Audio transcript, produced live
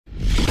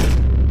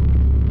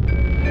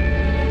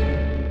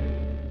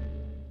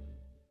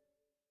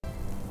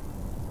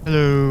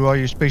Hello, all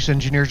you space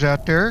engineers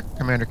out there.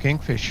 Commander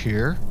Kingfish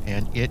here,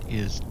 and it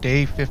is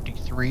day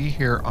 53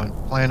 here on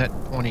Planet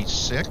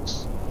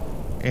 26.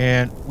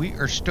 And we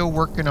are still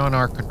working on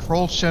our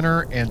control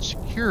center and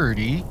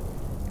security.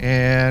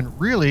 And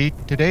really,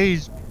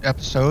 today's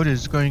episode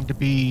is going to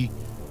be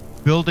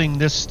building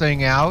this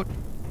thing out.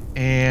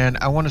 And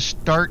I want to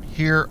start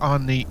here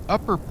on the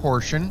upper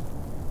portion.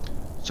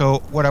 So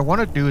what I want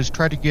to do is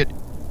try to get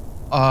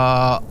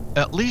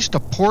at least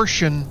a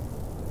portion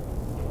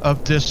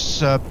of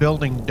this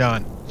building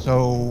done.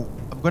 So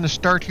I'm going to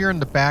start here in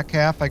the back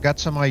half. I got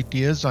some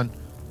ideas on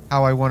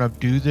how I want to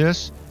do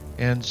this,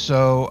 and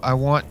so I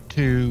want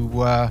to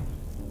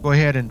go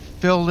ahead and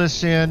fill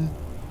this in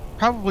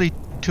probably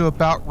to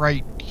about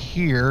right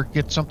here,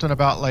 get something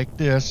about like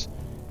this,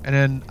 and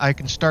then I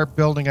can start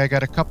building. I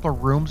got a couple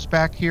of rooms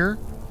back here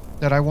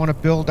that I want to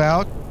build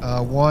out.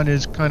 One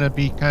is going to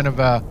be kind of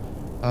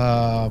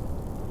a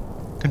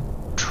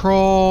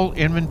control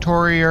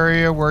inventory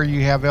area where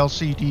you have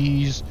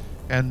LCDs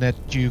and that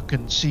you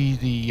can see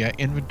the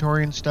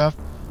inventory and stuff.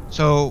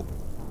 So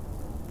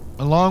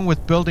along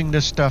with building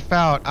this stuff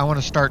out, I want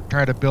to start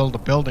trying to build a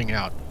building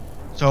out.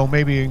 So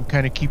maybe you can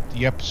kind of keep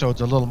the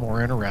episodes a little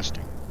more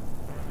interesting.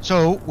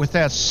 So with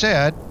that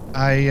said,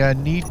 I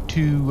need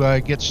to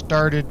get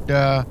started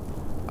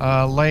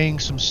laying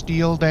some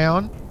steel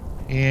down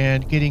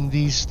and getting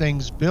these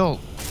things built.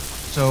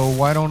 So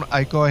why don't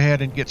I go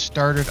ahead and get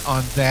started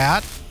on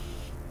that?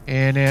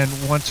 And then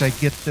once I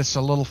get this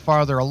a little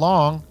farther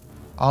along,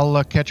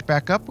 I'll catch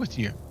back up with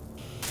you.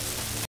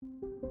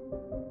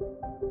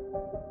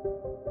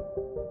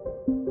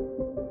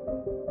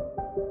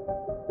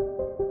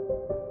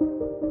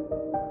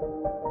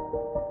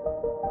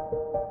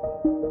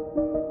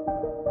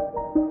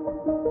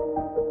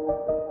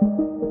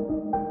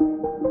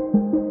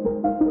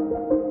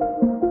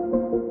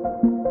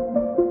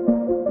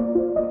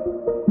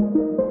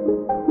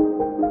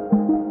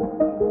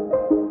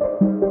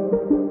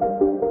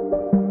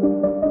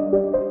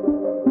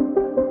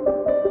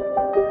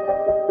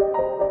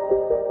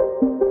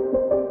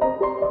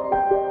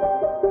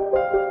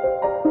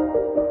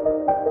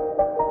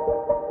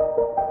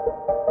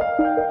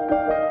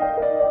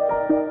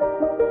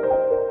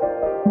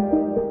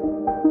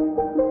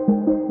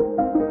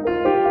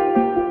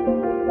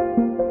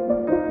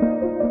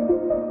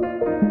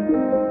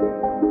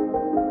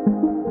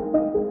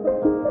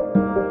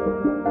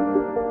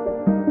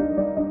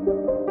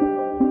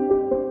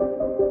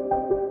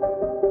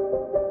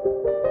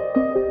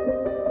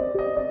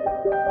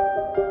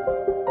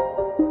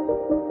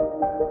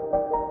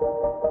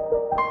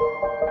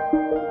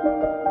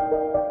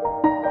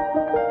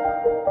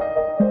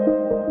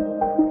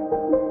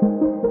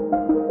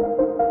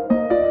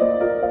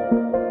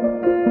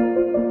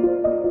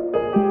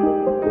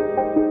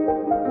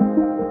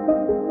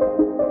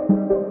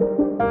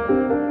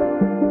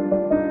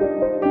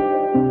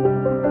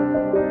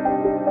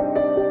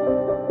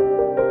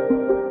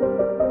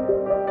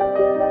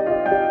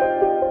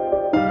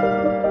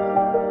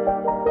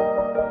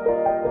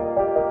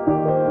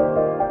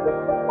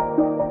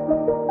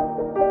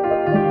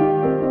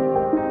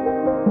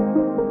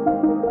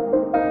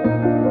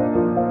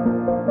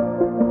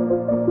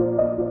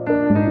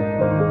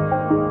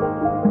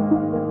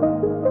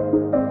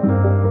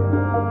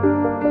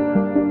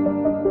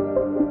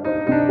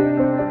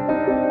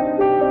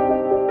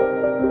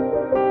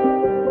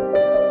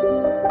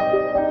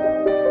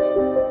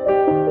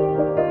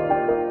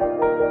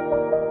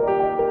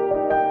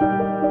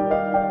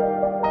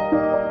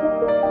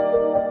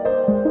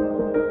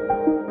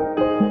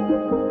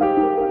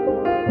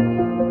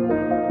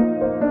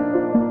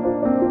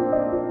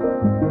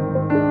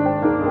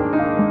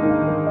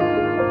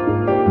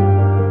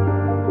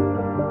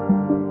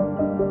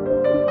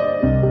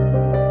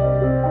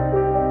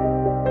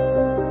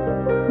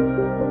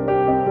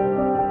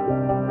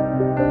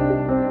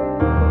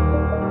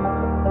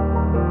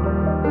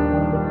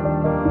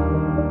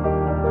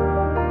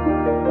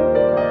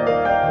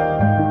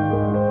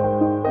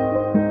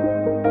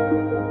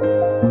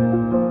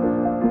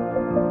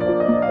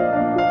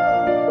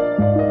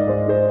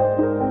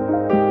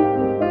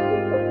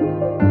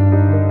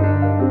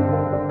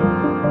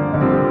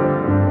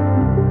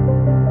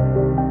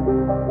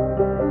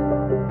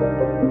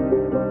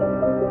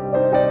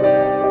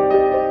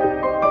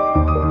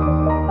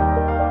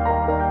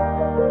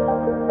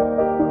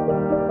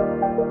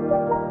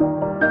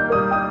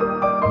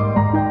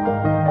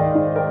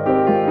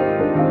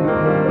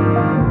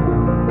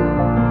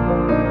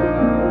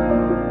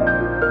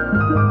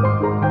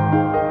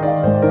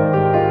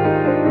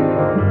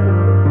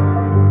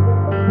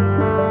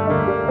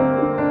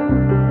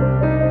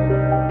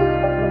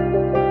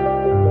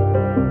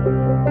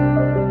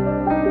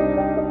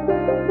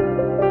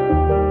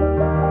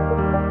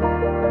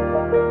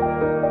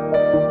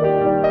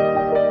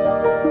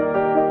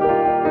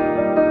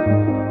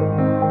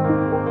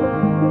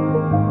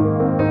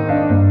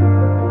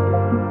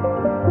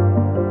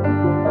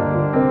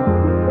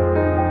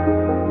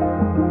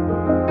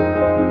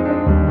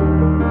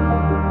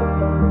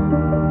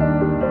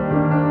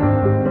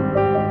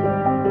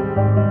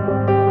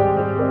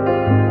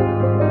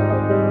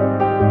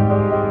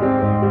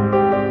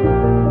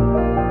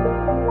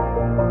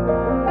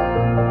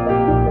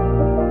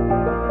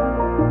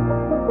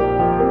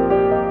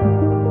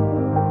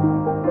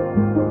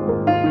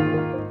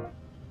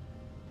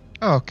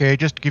 Okay,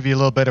 just to give you a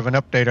little bit of an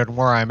update on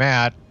where I'm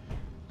at.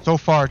 So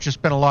far, it's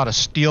just been a lot of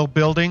steel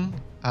building,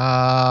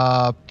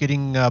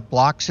 getting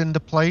blocks into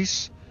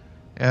place.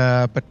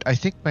 But I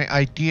think my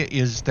idea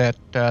is that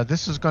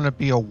this is going to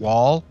be a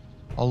wall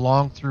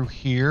along through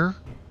here,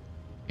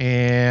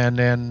 and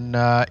then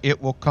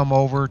it will come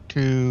over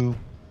to,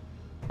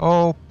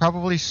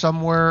 probably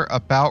somewhere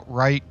about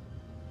right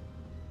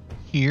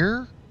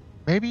here,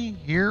 maybe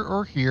here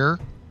or here.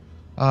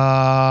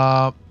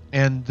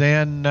 And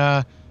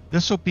then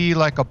this will be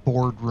like a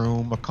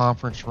boardroom, a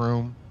conference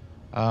room.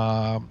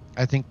 I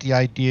think the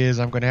idea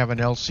is I'm going to have an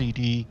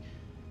LCD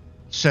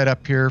set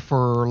up here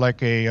for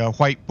like a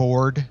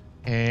whiteboard,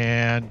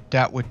 and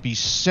that would be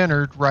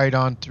centered right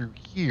on through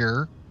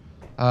here.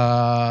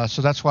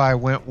 So that's why I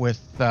went with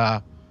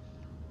 5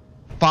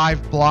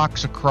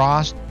 blocks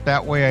across.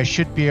 That way I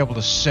should be able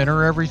to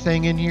center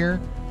everything in here.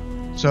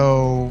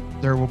 So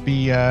there will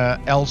be a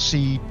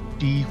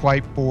LCD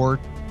whiteboard,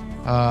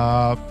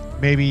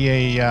 maybe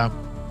a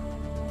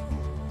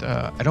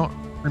I don't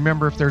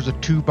remember if there's a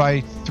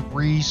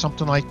 2x3,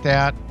 something like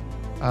that,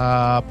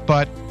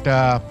 but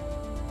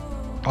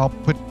I'll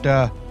put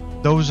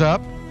those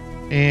up,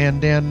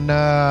 and then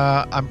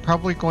I'm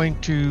probably going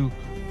to,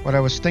 what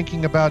I was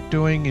thinking about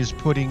doing is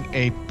putting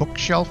a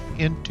bookshelf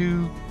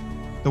into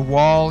the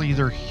wall,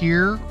 either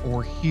here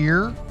or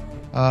here,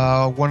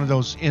 one of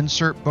those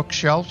insert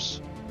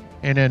bookshelves,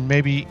 and then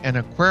maybe an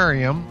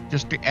aquarium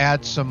just to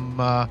add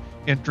some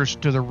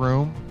interest to the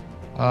room.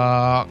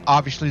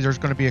 Obviously there's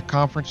going to be a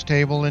conference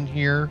table in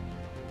here,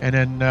 and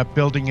then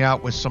building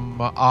out with some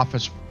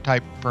office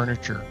type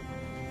furniture.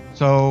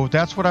 So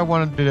that's what I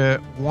want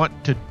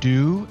to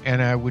do,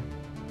 and I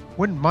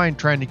wouldn't mind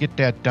trying to get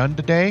that done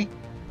today.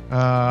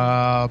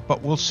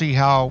 But we'll see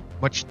how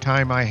much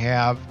time I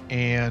have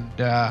and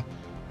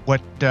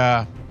what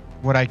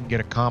I can get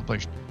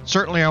accomplished.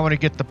 Certainly I want to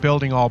get the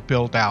building all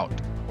built out,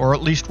 or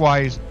at least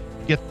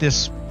get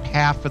this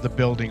half of the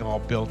building all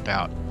built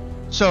out.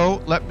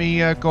 So let me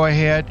go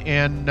ahead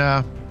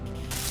and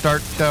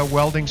start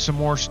welding some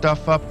more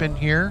stuff up in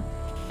here.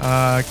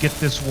 Get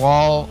this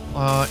wall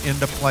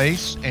into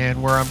place,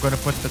 and where I'm going to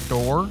put the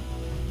door,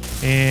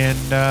 and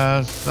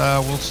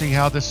we'll see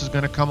how this is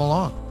going to come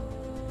along.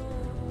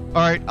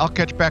 All right, I'll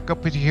catch back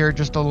up with you here in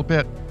just a little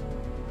bit.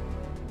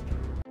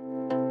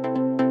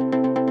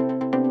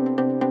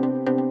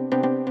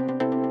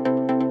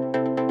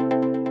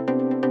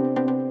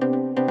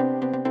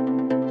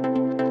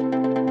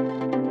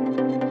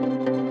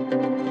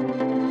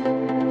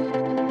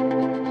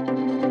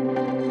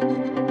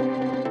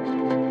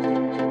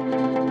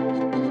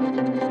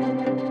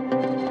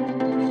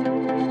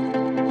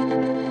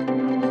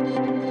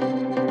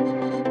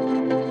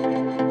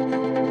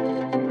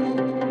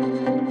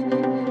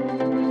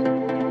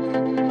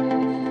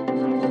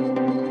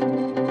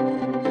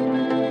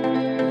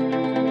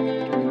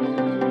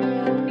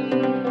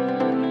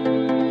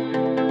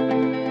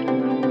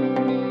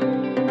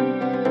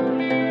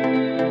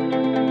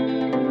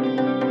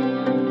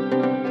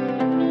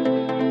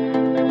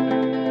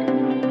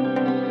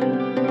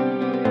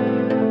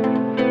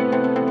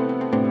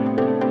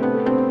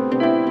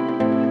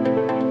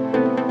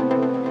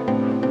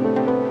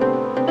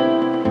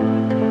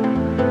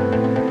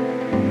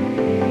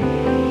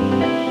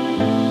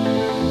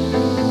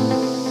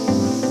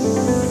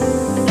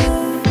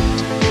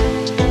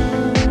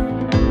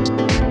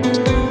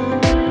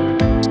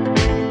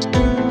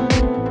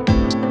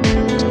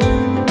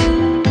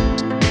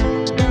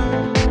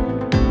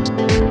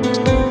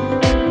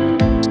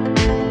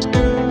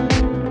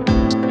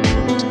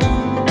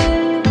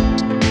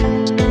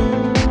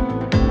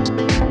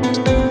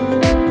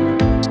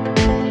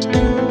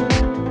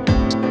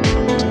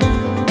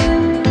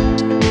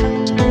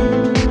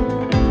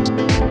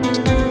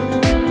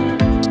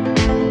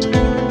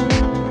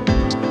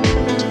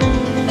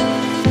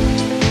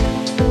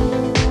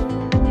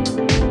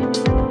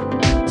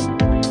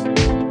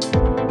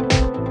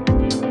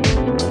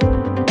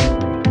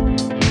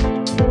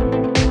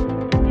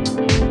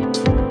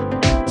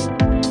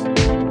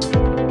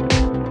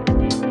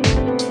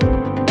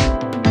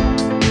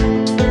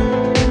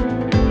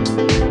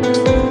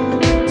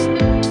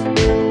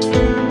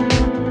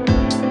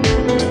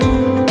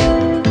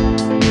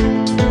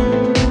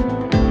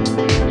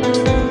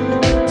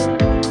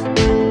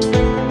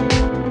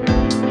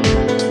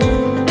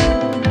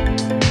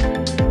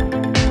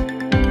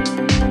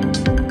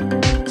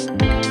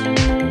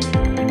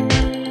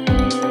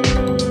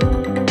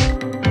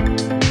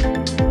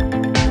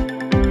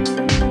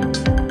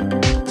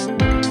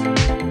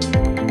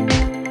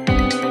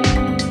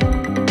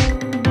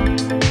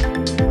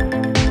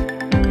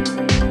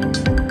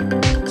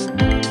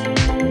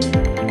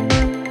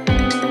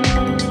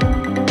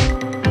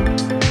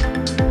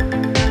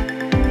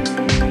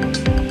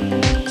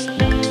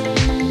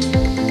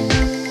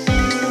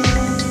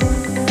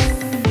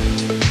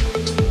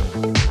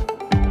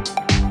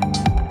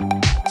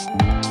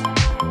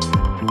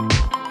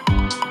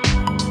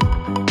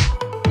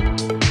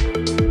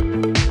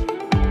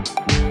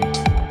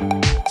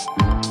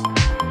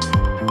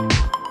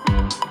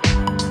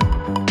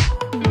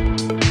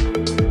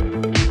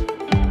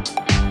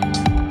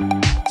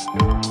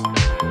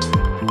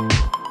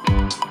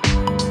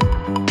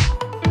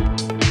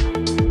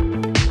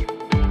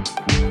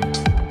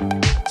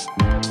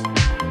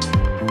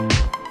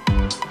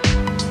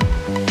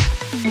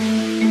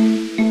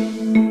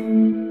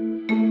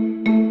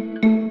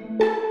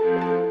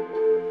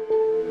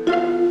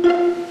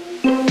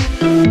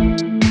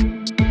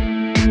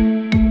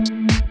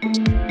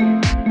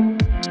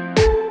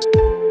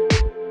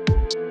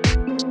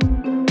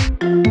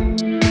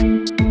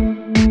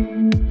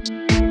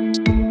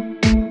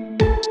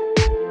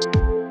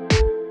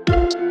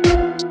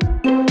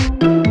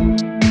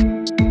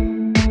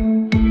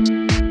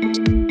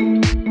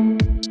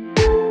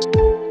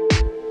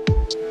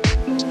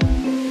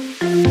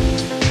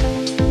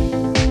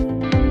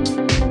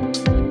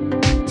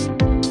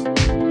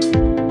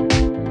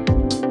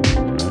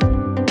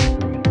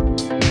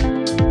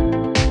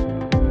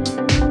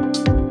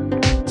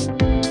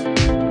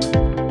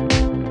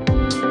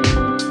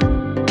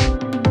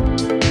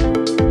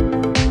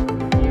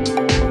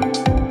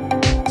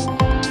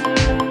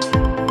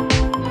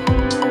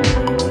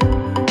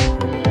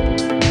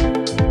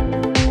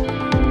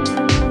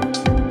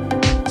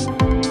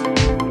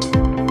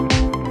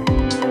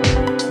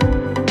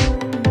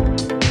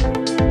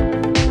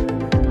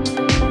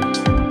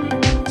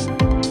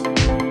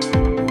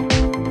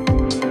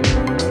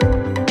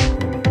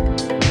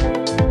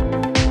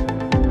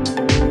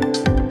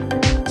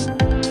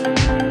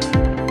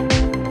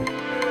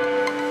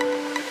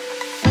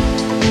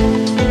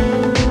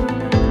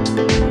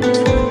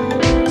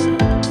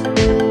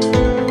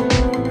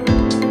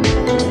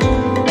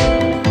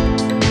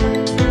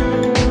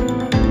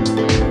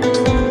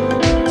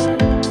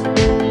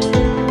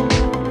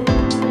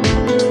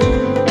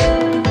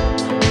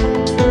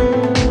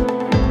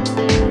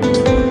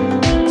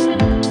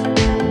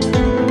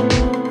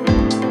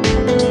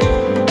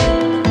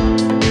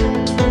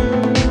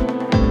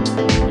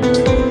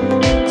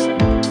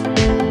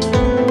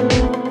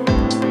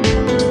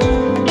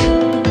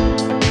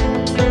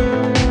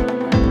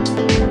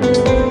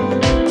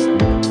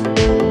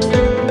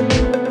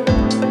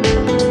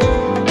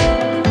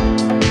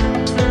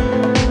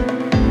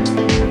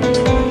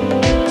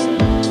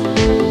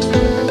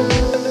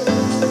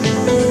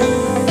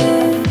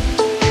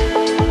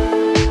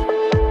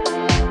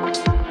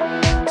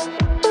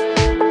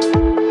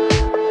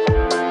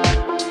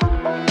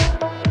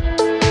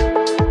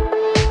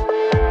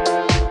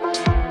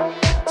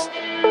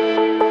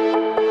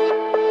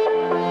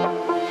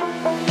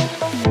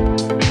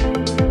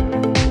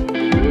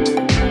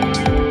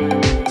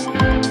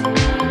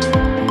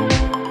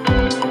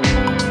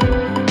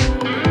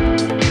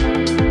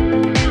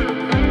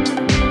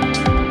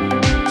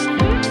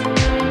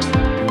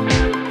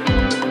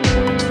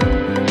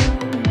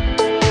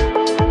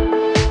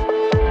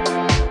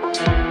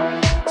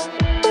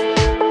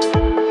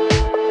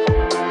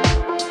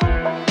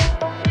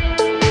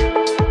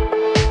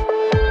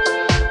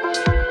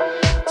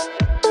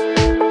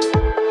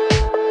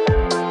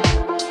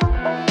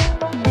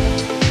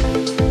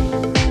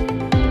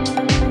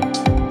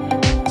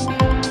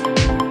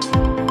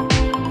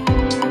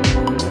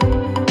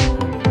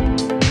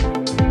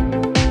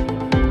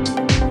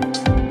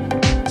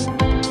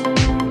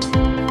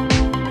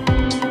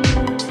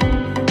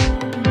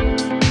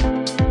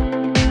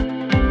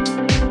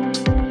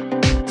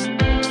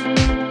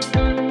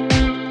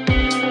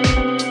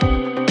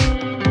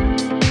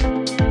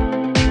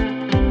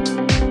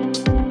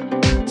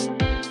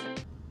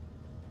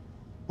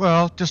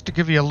 just to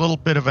give you a little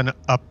bit of an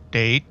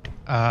update,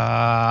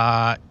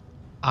 I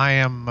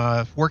am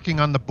working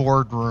on the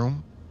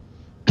boardroom.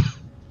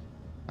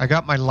 I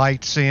got my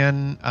lights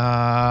in.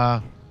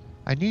 I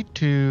need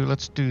to,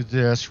 let's do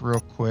this real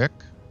quick.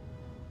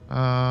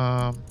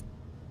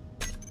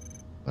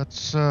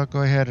 Let's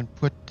go ahead and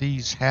put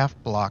these half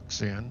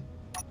blocks in,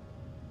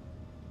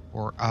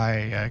 or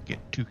I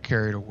get too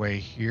carried away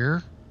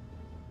here.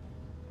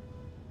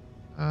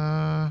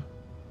 Let's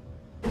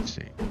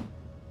see.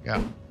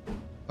 Yeah.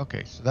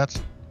 Okay, so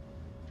that's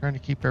trying to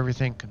keep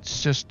everything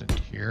consistent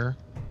here.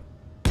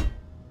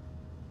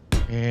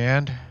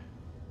 And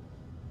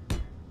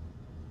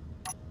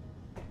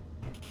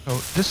so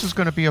this is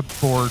going to be a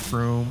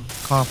boardroom,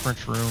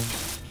 conference room.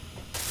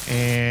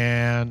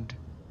 And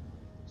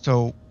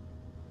so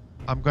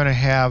I'm going to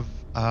have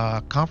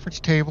conference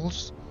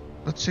tables.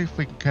 Let's see if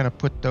we can kind of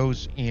put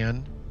those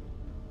in.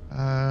 2.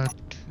 Let's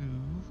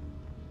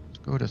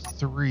go to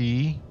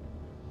 3.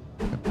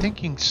 I'm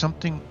thinking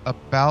something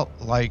about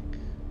like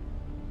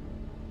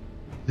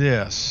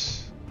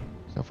this.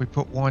 So if we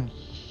put one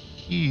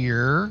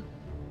here,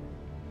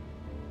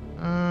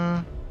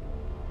 one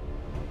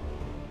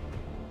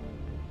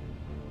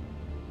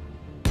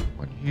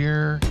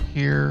here,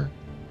 here,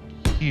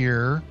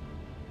 here,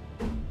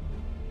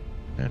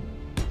 and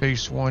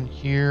face one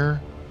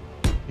here,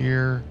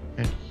 here,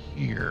 and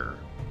here.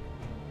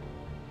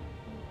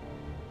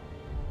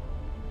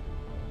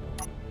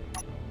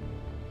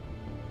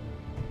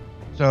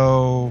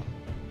 So,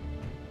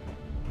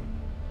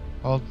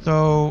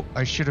 although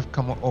I should have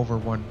come over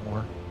one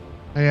more.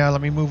 Yeah,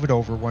 let me move it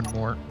over one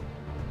more.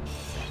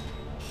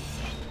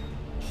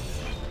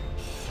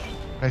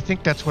 I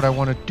think that's what I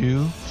want to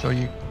do, so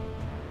you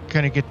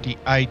kind of get the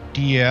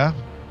idea.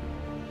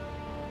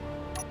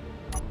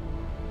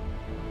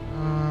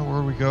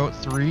 Where we go at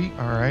 3,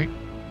 all right.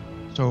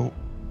 So,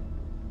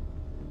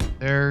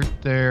 there,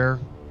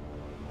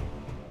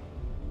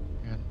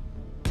 and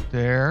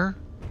there.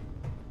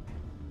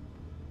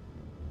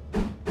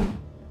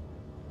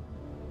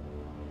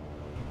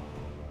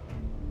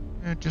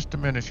 Just a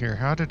minute here.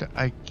 How did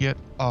I get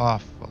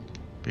off a little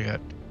bit?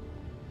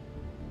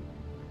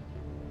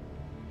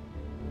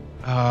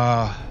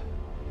 All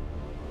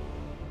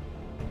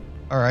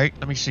right,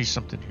 let me see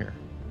something here.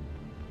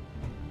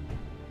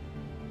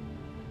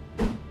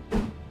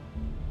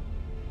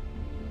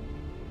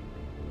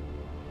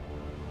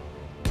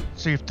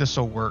 See if this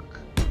will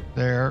work.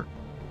 There.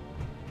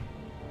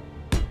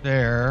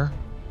 There.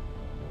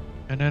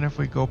 And then if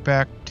we go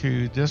back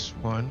to this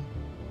one.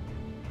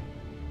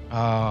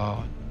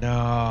 Oh,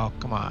 no,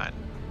 come on.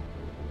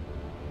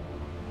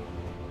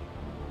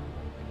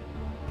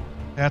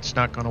 That's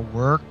not going to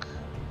work.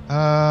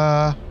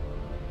 Or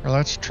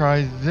let's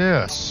try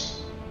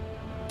this.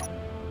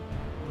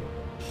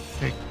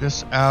 Take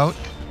this out.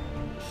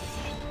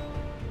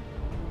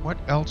 What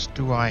else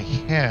do I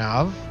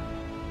have?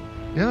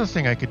 The other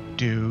thing I could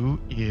do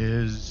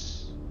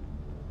is...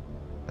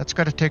 That's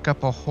got to take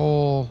up a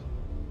whole...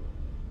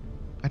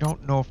 I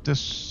don't know if this...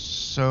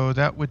 So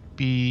that would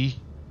be...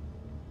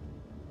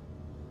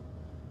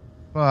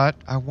 But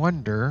I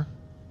wonder...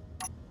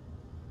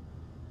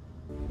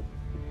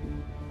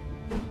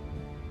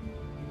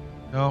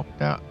 Nope,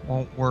 that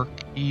won't work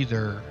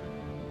either.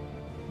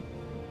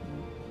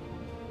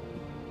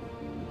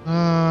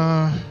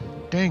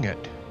 Dang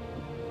it.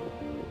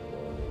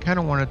 Kind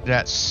of wanted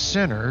that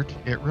centered.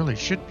 It really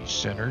should be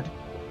centered.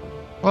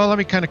 Well, let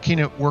me kind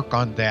of work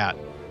on that.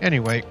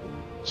 Anyway,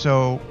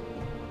 so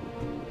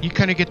you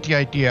kind of get the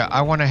idea.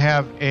 I want to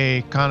have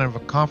a kind of a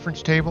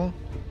conference table,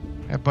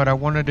 but I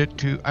wanted it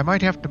to... I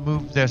might have to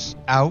move this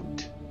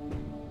out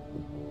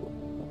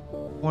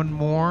one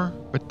more,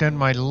 but then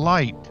my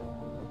light...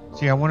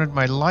 See, I wanted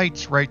my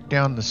lights right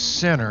down the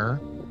center.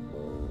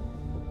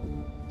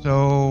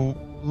 So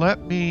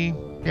let me...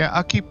 Yeah,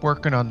 I'll keep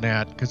working on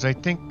that, because I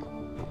think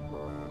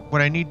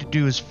what I need to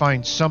do is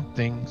find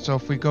something. So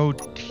if we go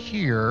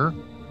here,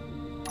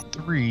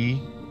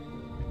 3,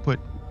 put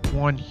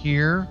one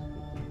here,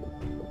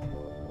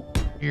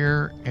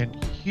 here,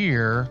 and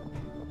here.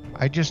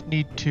 I just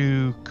need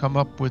to come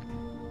up with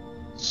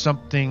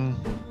something.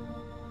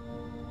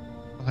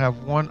 I'll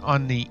have one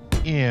on the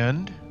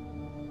end.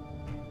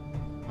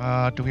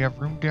 Do we have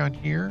room down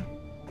here?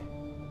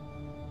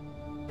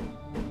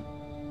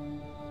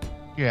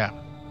 Yeah.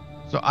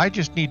 So I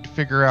just need to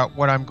figure out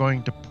what I'm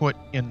going to put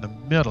in the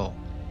middle.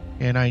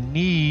 And I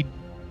need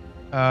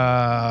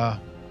a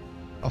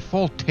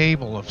full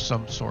table of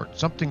some sort.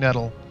 Something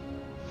that'll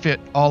fit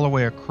all the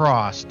way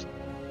across.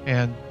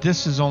 And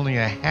this is only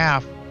a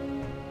half.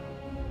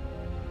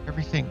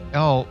 Everything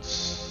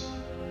else...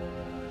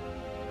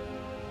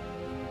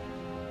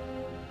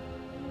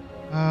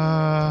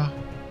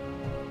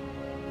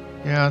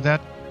 yeah,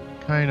 that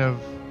kind of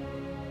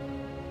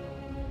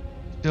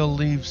still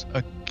leaves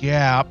a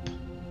gap.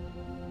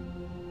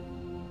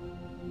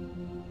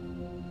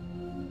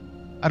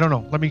 I don't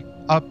know.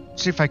 I'll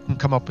see if I can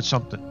come up with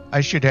something. I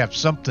should have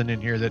something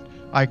in here that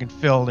I can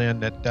fill in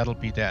that'll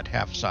be that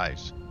half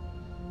size.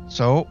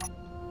 So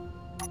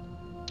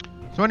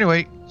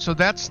anyway, so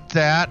that's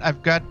that.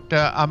 I've got,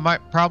 I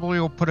might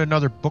probably will put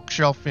another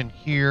bookshelf in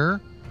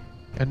here.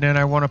 And then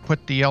I want to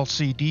put the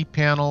LCD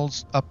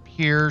panels up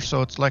here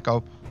so it's like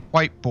a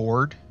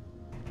whiteboard.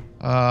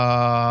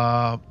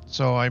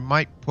 So I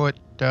might put,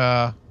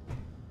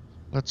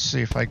 let's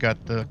see if I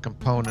got the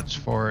components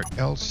for it.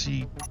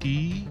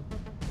 LCD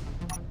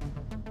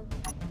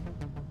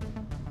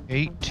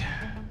 8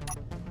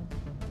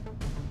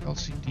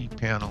 LCD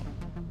panel.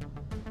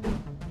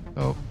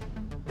 So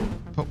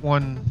put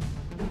one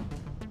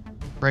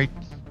right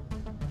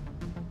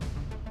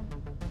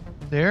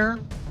there.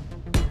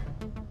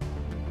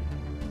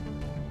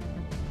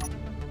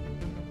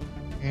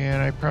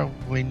 And I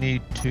probably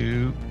need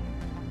to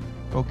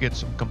go get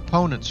some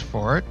components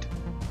for it.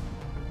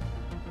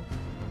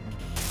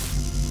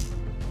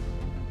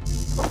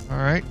 All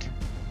right.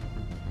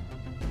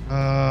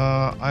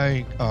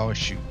 Oh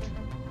shoot.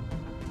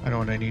 I know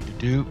what I need to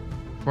do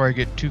before I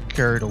get too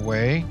carried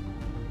away.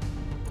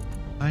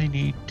 I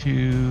need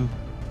to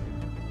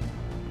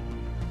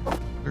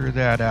clear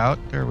that out.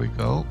 There we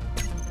go.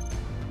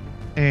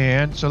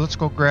 And so let's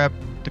go grab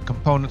the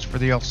components for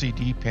the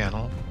LCD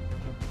panel.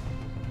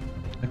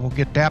 And we'll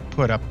get that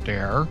put up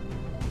there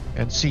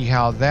and see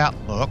how that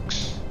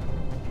looks.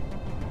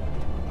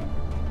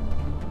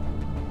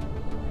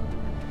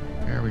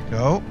 There we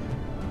go.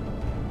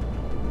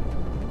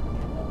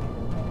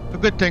 The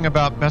good thing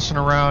about messing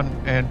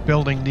around and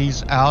building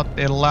these out,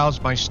 it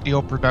allows my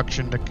steel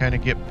production to kind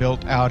of get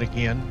built out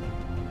again.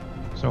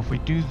 So if we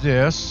do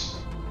this,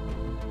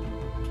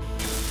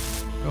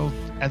 go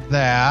at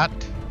that,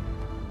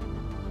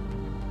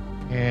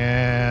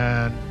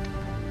 and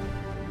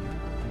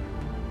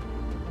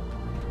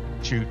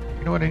shoot,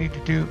 you know what I need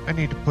to do? I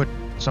need to put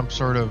some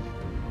sort of,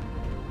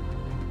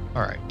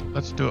 all right,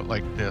 let's do it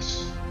like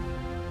this.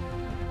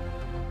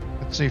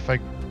 Let's see if I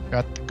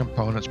got the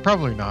components.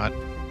 Probably not.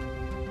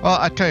 Well,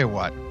 I tell you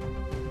what,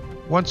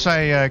 once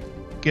I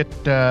get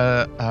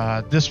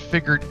this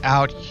figured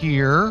out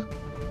here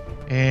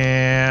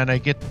and I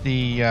get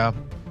the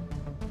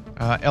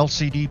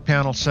LCD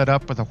panel set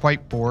up with a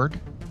whiteboard,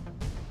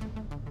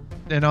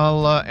 then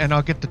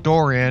I'll get the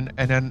door in,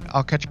 and then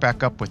I'll catch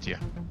back up with you.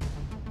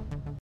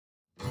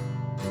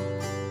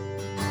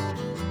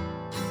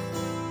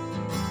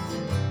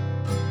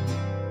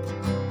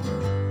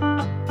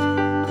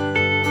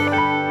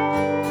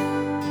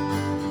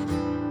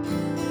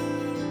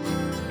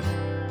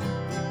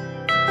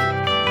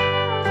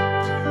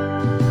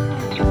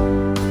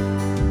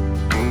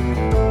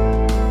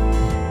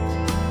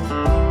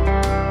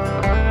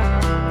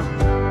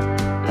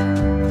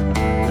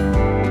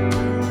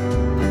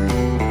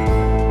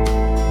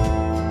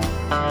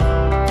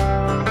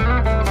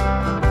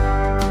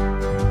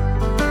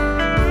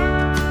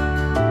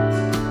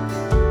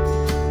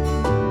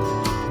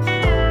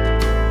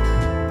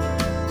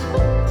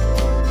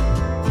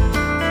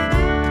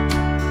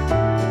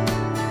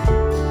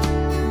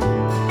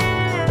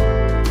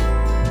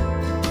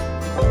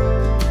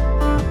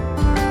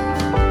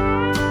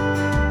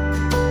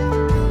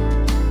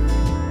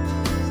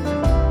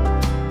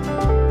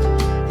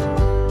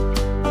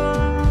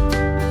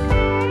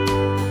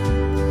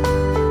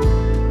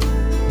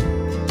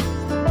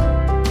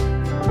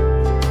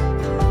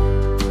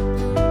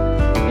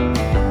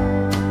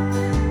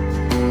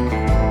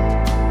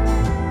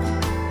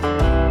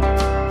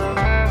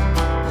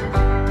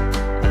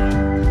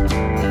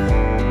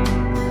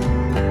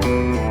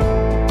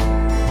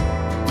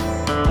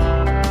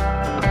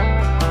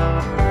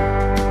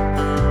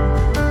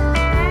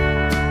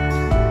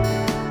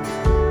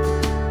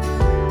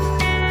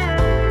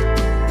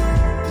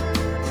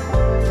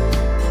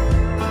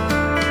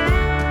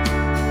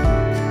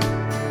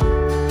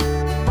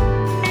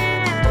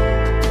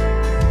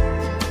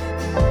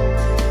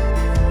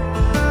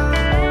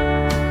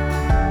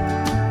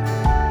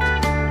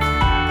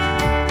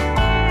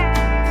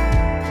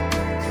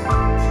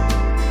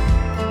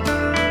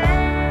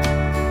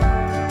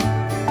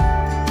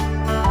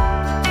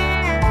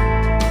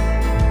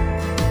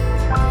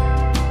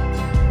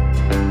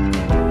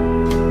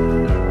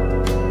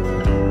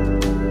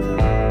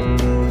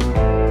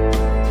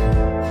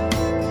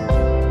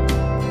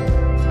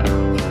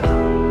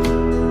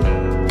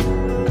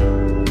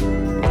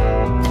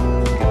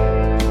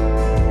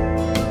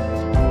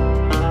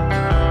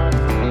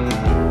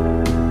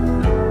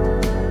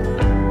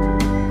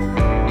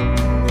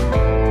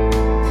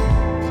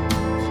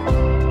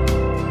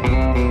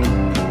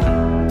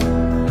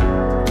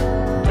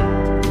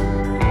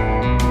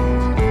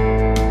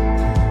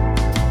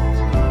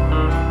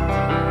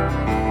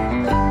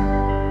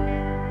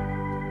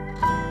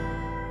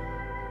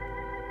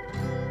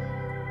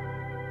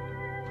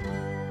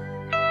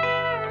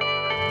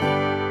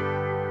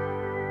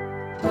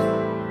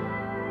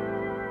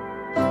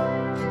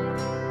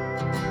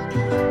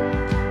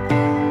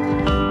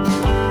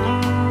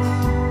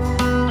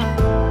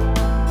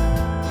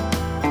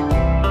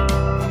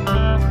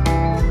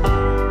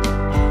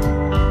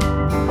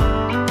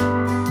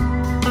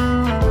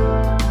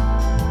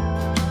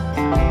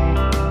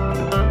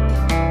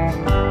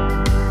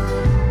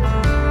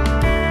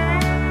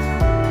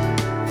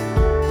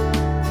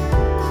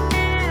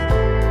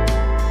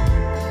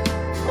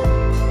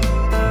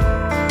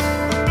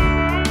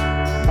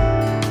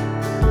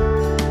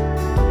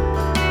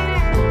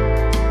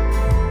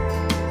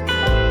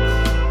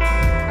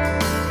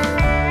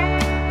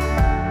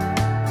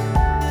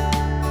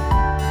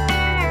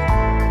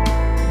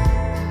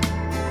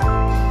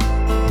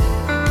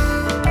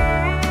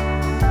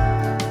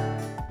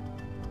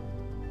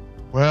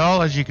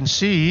 Well, as you can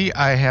see,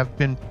 I have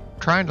been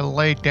trying to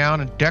lay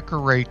down and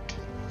decorate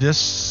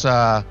this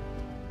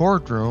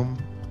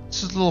boardroom.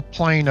 This is a little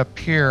plain up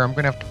here. I'm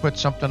going to have to put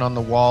something on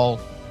the wall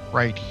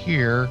right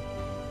here.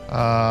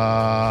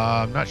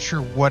 I'm not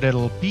sure what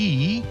it'll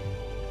be.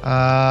 You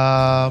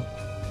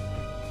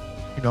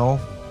know,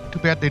 too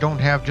bad they don't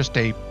have just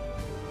a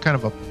kind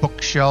of a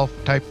bookshelf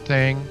type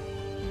thing.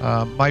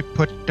 Might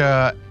put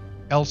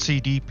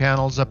LCD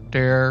panels up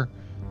there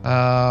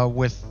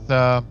with,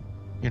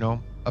 you know,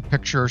 a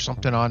picture or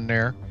something on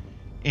there.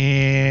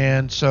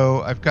 And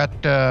so I've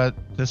got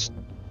this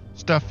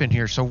stuff in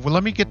here. So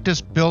let me get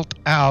this built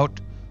out.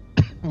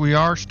 We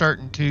are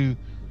starting to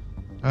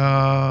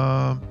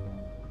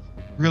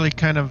really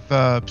kind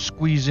of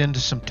squeeze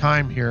into some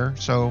time here.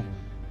 So,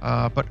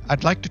 but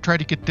I'd like to try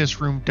to get this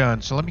room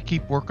done. So let me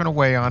keep working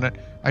away on it.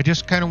 I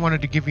just kind of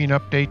wanted to give you an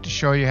update to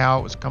show you how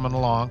it was coming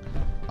along.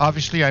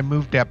 Obviously, I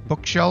moved that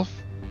bookshelf,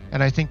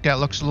 and I think that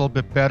looks a little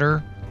bit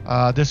better.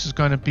 This is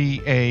going to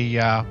be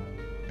a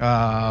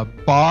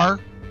bar.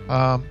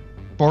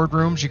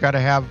 Boardrooms, you got to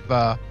have,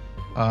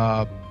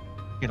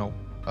 you know,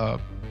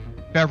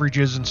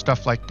 beverages and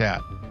stuff like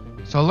that.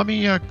 So let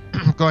me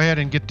go ahead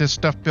and get this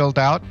stuff built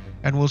out,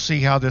 and we'll see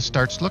how this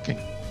starts looking.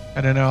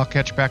 And then I'll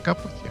catch back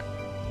up with you.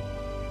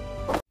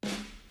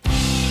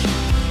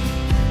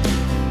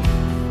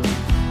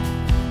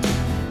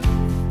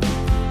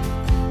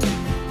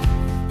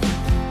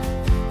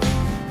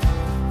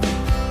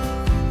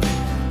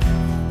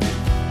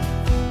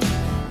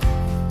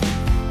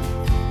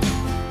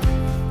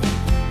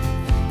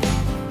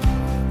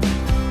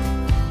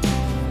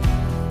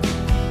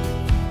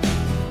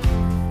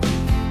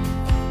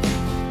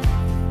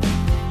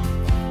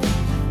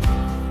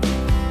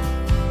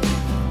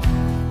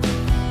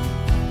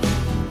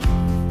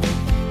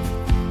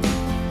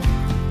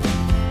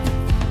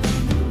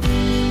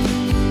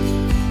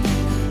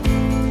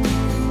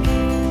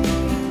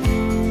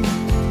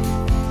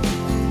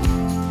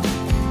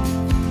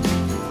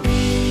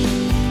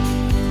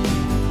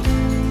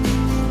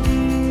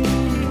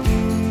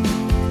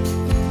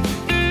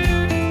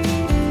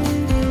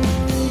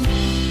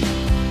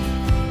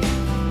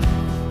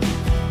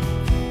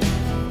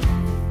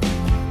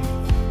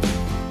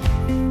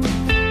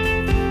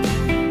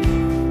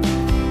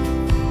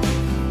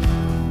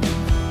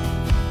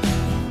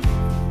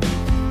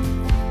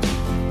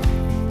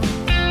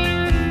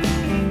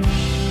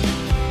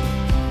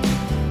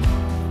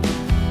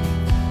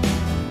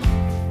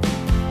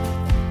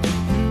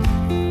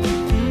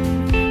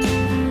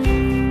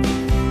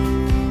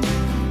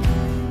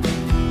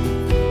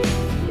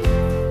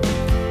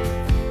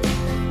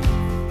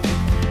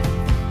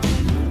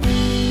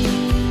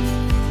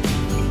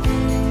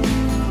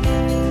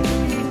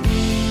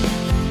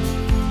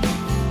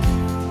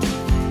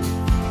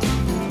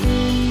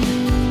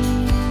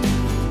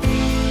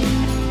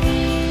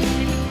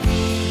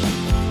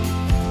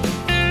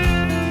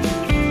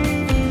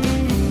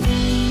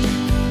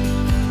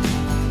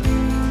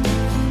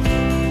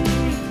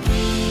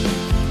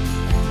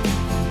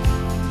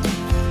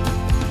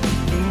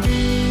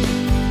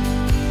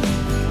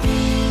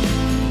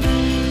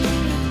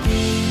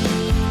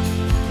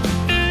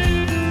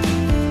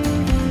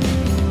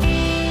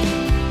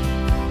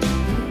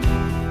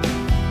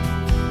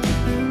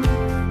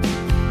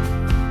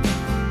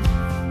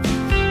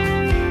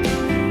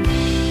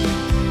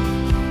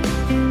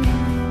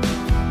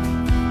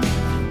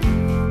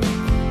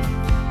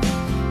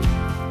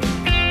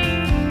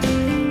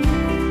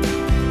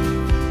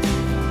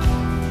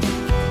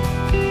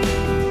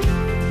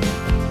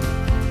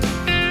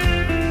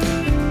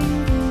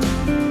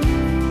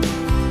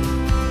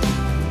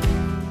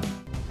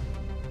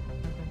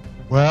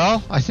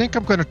 Well, I think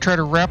I'm going to try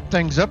to wrap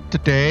things up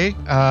today.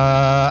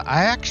 I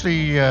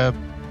actually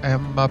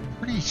am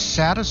pretty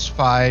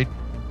satisfied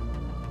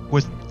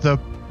with the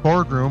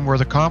boardroom or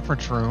the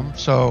conference room.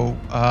 So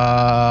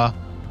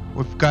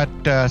we've got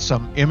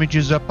some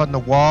images up on the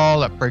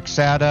wall that breaks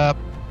that up.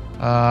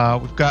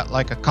 We've got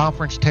like a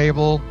conference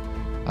table.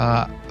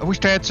 I wish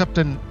I had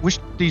something, wish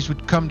these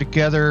would come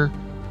together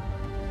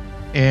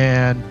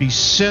and be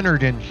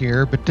centered in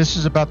here, but this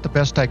is about the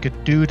best I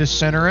could do to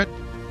center it.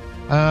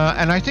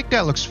 And I think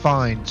that looks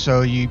fine.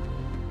 So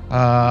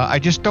I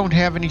just don't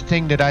have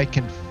anything that I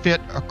can fit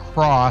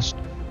across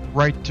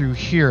right through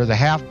here. The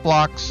half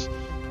blocks,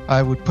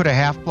 I would put a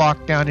half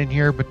block down in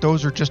here, but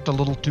those are just a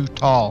little too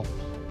tall.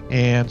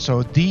 And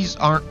so these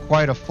aren't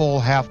quite a full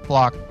half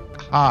block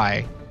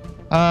high.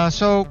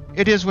 So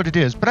it is what it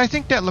is. But I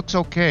think that looks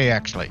okay,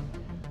 actually.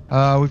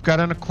 We've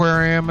got an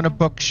aquarium and a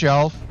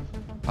bookshelf.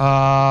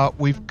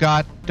 We've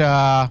got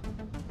a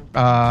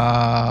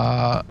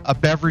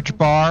beverage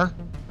bar.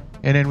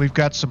 And then we've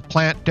got some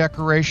plant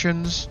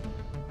decorations.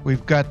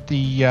 We've got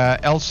the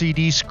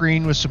LCD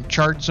screen with some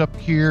charts up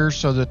here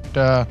so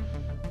that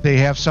they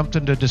have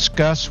something to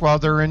discuss while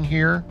they're in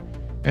here.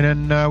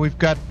 And then we've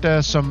got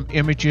some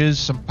images,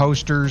 some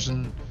posters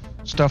and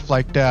stuff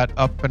like that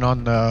up and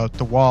on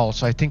the wall.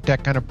 So I think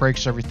that kind of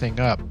breaks everything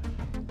up.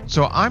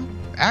 So I'm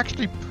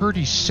actually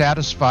pretty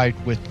satisfied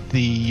with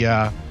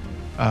the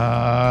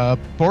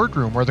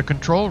boardroom or the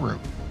control room.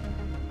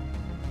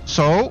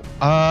 So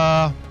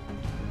I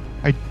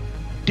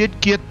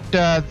did get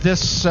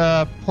this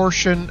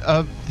portion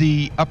of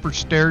the upper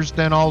stairs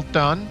then all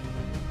done.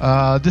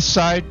 This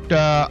side,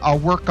 I'll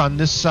work on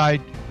this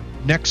side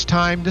next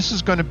time. This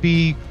is going to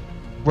be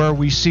where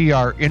we see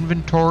our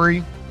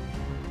inventory.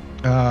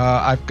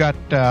 I've got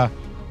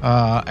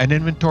an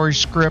inventory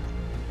script.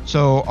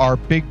 So our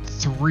big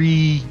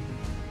 3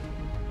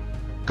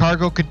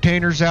 cargo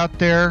containers out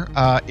there,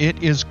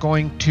 it is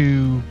going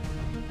to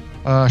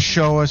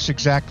show us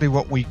exactly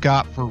what we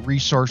got for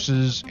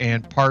resources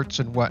and parts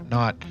and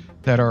whatnot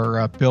that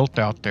are built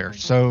out there.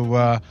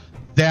 So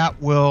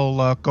that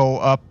will go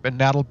up, and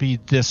that'll be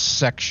this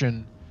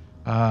section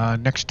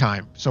next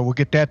time. So we'll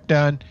get that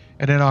done,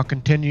 and then I'll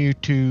continue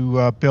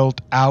to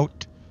build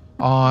out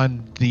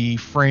on the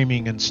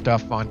framing and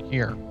stuff on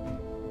here.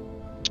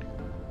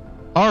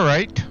 All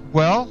right,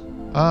 well,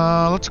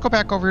 let's go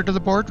back over here to the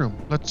boardroom.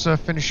 Let's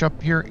finish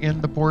up here in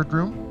the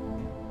boardroom.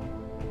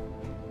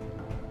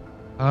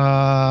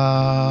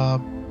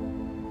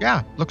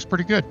 Yeah, looks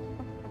pretty good.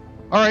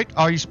 All right,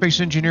 all you space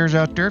engineers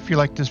out there, if you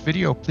like this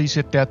video, please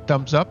hit that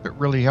thumbs up. It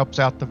really helps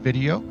out the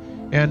video.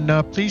 And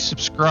please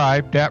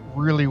subscribe. That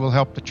really will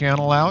help the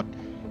channel out.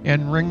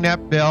 And ring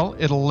that bell.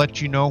 It'll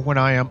let you know when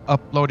I am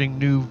uploading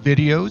new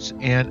videos,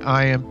 and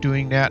I am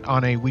doing that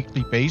on a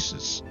weekly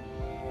basis.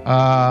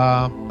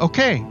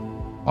 Okay,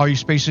 all you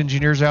space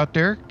engineers out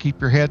there, keep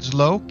your heads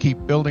low,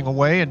 keep building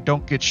away, and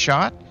don't get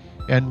shot.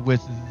 And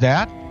with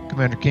that,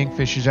 Commander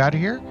Kingfish is out of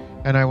here,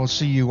 and I will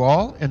see you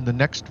all in the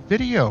next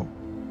video.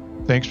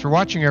 Thanks for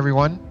watching,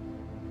 everyone.